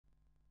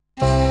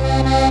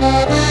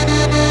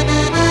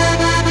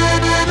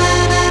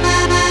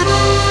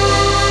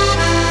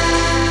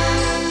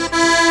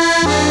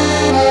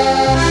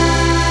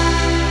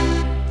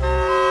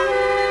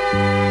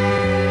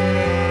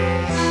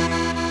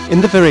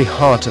In the very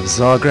heart of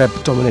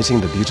Zagreb,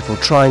 dominating the beautiful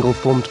triangle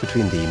formed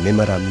between the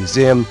Mimara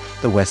Museum,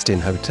 the West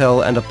Inn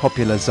Hotel and a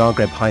popular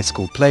Zagreb High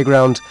School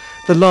playground,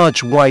 the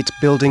large white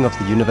building of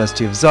the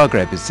University of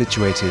Zagreb is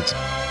situated.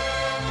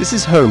 This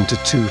is home to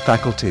two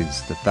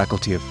faculties, the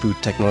Faculty of Food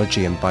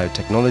Technology and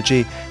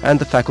Biotechnology and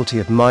the Faculty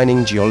of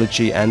Mining,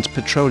 Geology and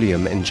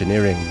Petroleum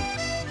Engineering.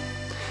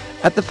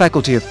 At the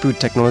Faculty of Food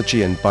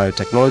Technology and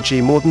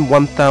Biotechnology, more than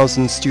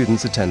 1,000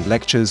 students attend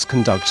lectures,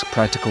 conduct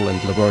practical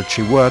and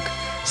laboratory work,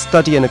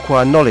 study and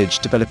acquire knowledge,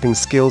 developing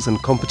skills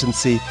and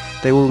competency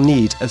they will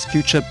need as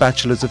future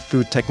Bachelors of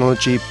Food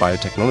Technology,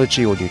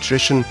 Biotechnology or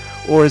Nutrition,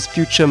 or as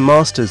future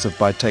Masters of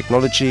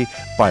Biotechnology,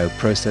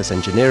 Bioprocess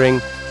Engineering,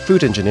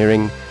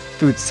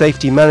 Food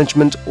Safety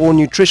Management or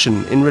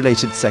Nutrition in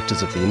related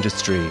sectors of the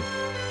industry.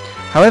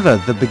 However,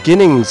 the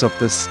beginnings of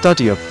the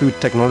study of food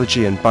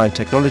technology and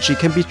biotechnology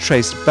can be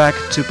traced back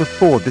to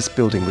before this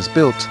building was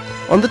built.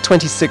 On the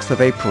 26th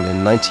of April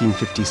in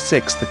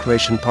 1956, the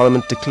Croatian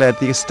Parliament declared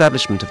the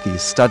establishment of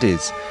these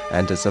studies,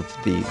 and as of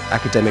the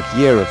academic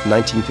year of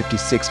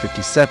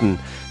 1956-57,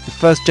 the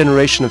first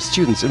generation of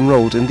students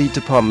enrolled in the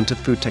Department of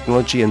Food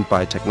Technology and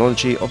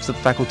Biotechnology of the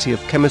Faculty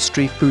of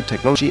Chemistry, Food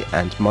Technology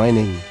and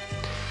Mining.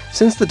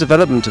 Since the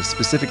development of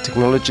specific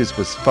technologies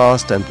was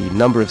fast and the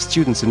number of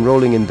students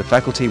enrolling in the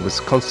faculty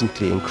was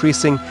constantly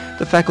increasing,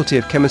 the Faculty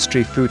of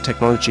Chemistry, Food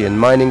Technology and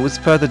Mining was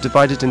further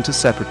divided into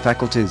separate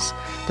faculties,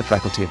 the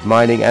Faculty of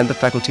Mining and the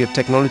Faculty of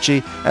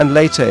Technology, and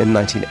later in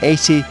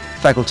 1980,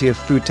 Faculty of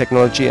Food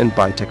Technology and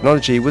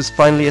Biotechnology was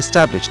finally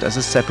established as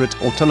a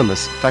separate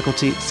autonomous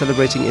faculty,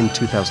 celebrating in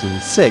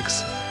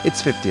 2006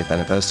 its 50th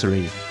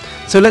anniversary.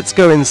 So let's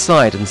go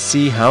inside and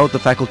see how the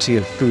Faculty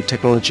of Food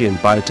Technology and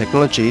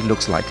Biotechnology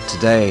looks like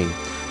today.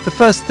 The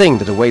first thing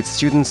that awaits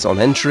students on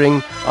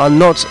entering are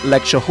not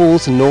lecture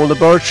halls nor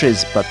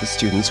laboratories, but the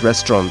students'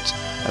 restaurant,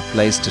 a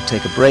place to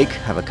take a break,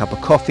 have a cup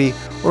of coffee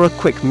or a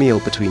quick meal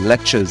between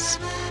lectures.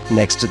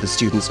 Next to the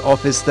students'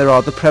 office there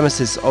are the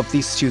premises of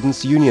the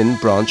Students' Union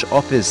branch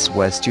office,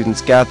 where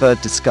students gather,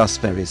 discuss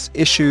various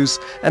issues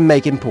and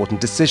make important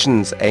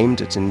decisions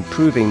aimed at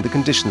improving the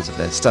conditions of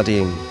their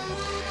studying.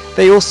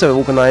 They also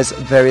organize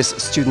various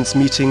students'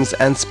 meetings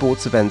and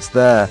sports events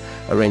there,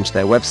 arrange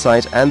their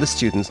website and the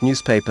students'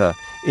 newspaper.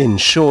 In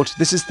short,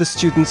 this is the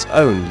students'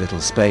 own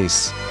little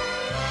space.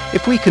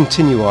 If we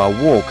continue our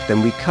walk,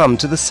 then we come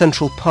to the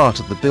central part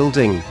of the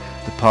building,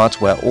 the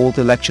part where all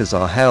the lectures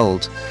are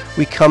held.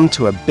 We come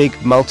to a big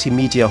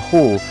multimedia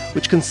hall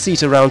which can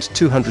seat around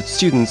 200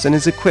 students and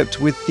is equipped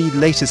with the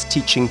latest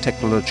teaching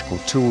technological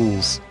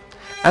tools.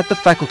 At the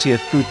Faculty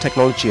of Food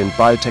Technology and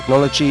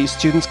Biotechnology,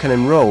 students can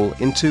enroll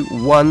into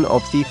one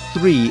of the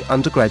three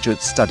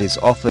undergraduate studies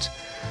offered: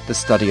 the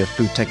study of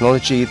food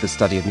technology, the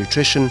study of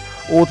nutrition,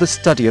 or the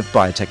study of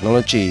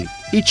biotechnology.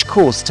 Each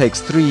course takes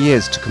 3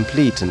 years to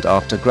complete, and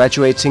after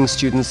graduating,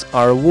 students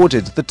are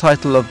awarded the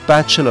title of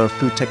Bachelor of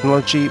Food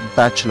Technology,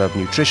 Bachelor of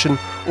Nutrition,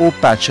 or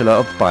Bachelor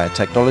of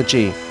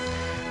Biotechnology.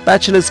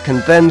 Bachelors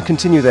can then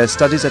continue their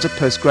studies at a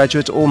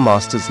postgraduate or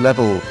master's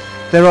level.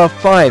 There are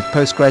 5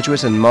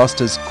 postgraduate and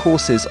master's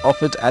courses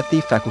offered at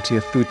the Faculty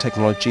of Food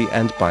Technology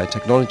and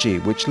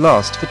Biotechnology, which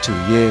last for 2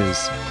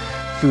 years.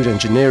 Food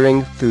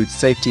Engineering, Food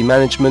Safety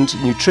Management,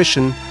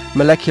 Nutrition,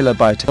 Molecular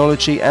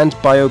Biotechnology and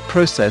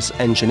Bioprocess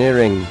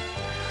Engineering.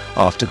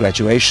 After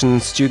graduation,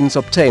 students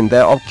obtain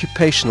their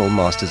occupational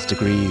master's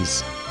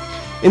degrees.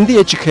 In the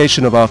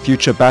education of our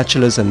future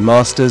bachelors and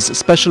masters,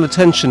 special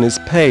attention is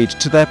paid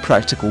to their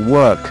practical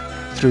work.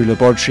 Through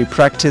laboratory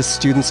practice,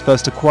 students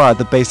first acquire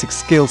the basic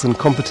skills and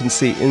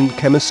competency in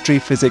chemistry,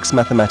 physics,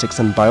 mathematics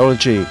and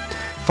biology,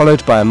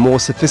 followed by a more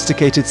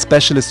sophisticated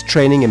specialist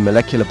training in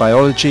molecular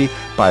biology,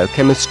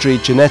 biochemistry,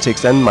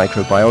 genetics and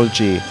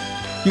microbiology.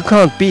 You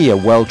can't be a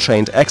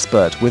well-trained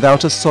expert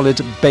without a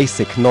solid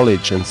basic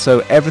knowledge, and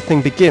so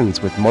everything begins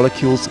with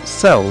molecules,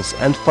 cells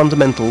and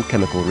fundamental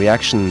chemical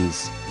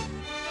reactions.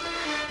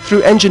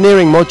 Through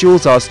engineering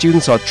modules, our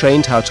students are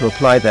trained how to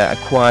apply their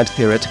acquired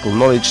theoretical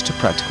knowledge to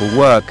practical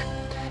work.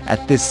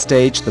 At this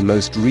stage, the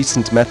most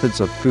recent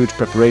methods of food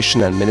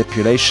preparation and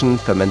manipulation,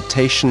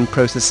 fermentation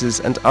processes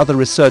and other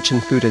research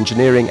in food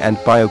engineering and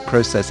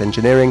bioprocess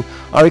engineering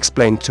are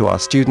explained to our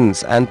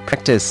students and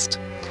practiced.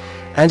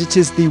 And it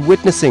is the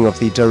witnessing of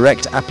the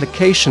direct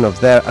application of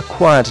their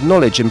acquired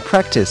knowledge in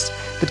practice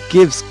that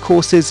gives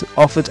courses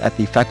offered at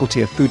the Faculty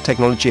of Food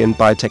Technology and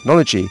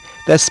Biotechnology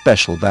their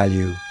special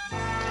value.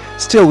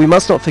 Still, we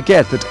must not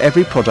forget that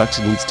every product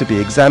needs to be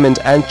examined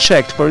and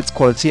checked for its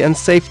quality and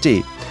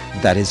safety.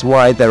 That is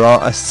why there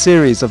are a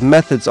series of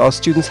methods our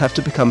students have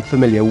to become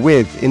familiar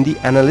with in the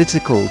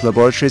analytical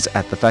laboratories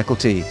at the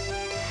faculty.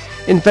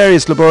 In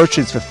various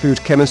laboratories for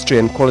food chemistry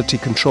and quality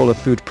control of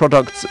food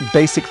products,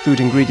 basic food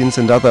ingredients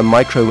and other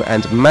micro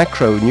and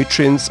macro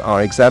nutrients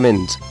are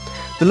examined.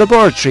 The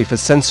laboratory for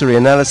sensory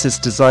analysis,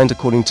 designed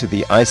according to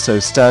the ISO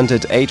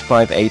standard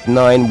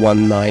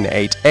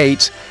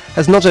 8589-1988,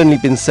 has not only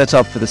been set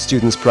up for the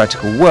students'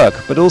 practical work,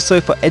 but also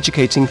for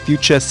educating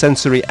future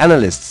sensory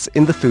analysts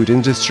in the food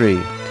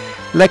industry.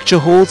 Lecture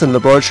halls and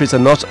laboratories are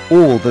not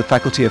all the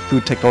Faculty of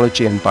Food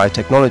Technology and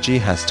Biotechnology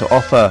has to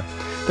offer.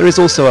 There is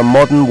also a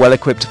modern,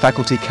 well-equipped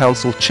Faculty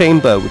Council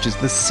chamber, which is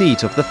the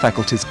seat of the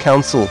Faculty's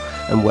Council,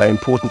 and where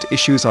important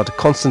issues are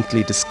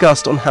constantly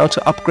discussed on how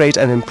to upgrade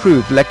and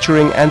improve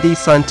lecturing and the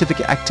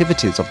scientific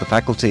activities of the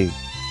faculty.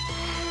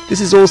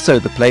 This is also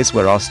the place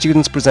where our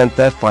students present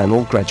their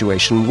final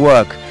graduation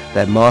work,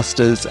 their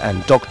master's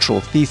and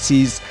doctoral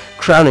theses,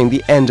 crowning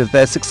the end of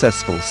their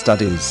successful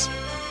studies.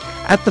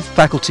 At the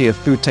Faculty of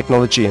Food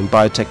Technology and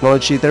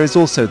Biotechnology there is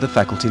also the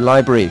Faculty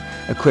Library,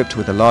 equipped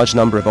with a large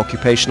number of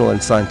occupational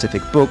and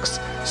scientific books,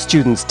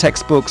 students'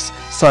 textbooks,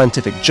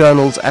 scientific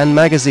journals and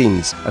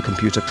magazines, a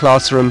computer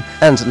classroom,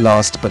 and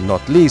last but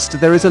not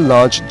least, there is a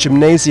large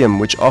gymnasium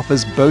which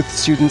offers both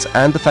students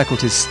and the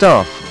faculty's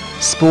staff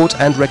sport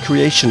and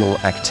recreational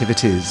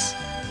activities.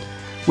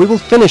 We will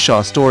finish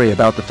our story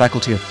about the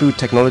Faculty of Food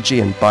Technology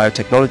and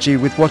Biotechnology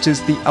with what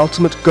is the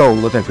ultimate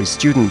goal of every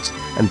student,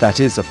 and that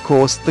is, of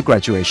course, the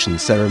graduation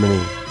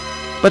ceremony.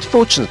 But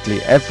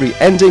fortunately, every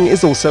ending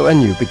is also a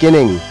new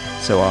beginning,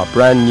 so our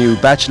brand new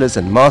bachelors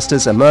and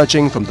masters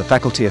emerging from the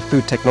Faculty of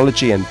Food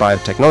Technology and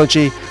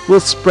Biotechnology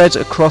will spread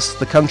across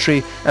the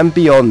country and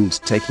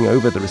beyond, taking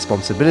over the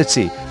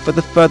responsibility for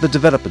the further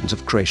development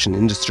of creation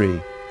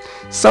industry.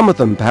 Some of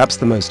them, perhaps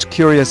the most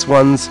curious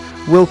ones,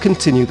 will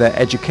continue their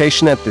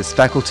education at this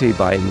faculty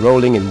by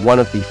enrolling in one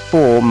of the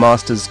 4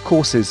 master's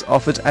courses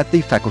offered at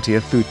the Faculty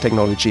of Food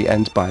Technology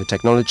and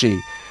Biotechnology.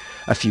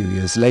 A few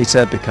years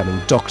later, becoming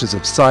doctors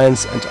of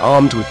science and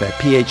armed with their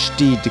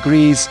PhD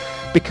degrees,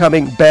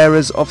 becoming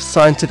bearers of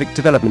scientific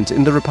development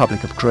in the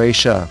Republic of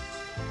Croatia.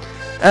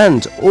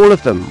 And all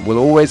of them will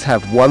always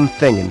have one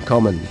thing in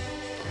common: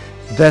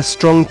 their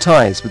strong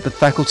ties with the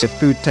Faculty of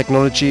Food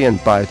Technology and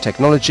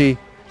Biotechnology,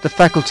 the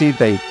faculty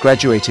they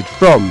graduated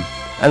from,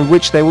 and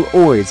which they will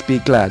always be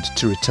glad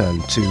to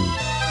return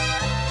to.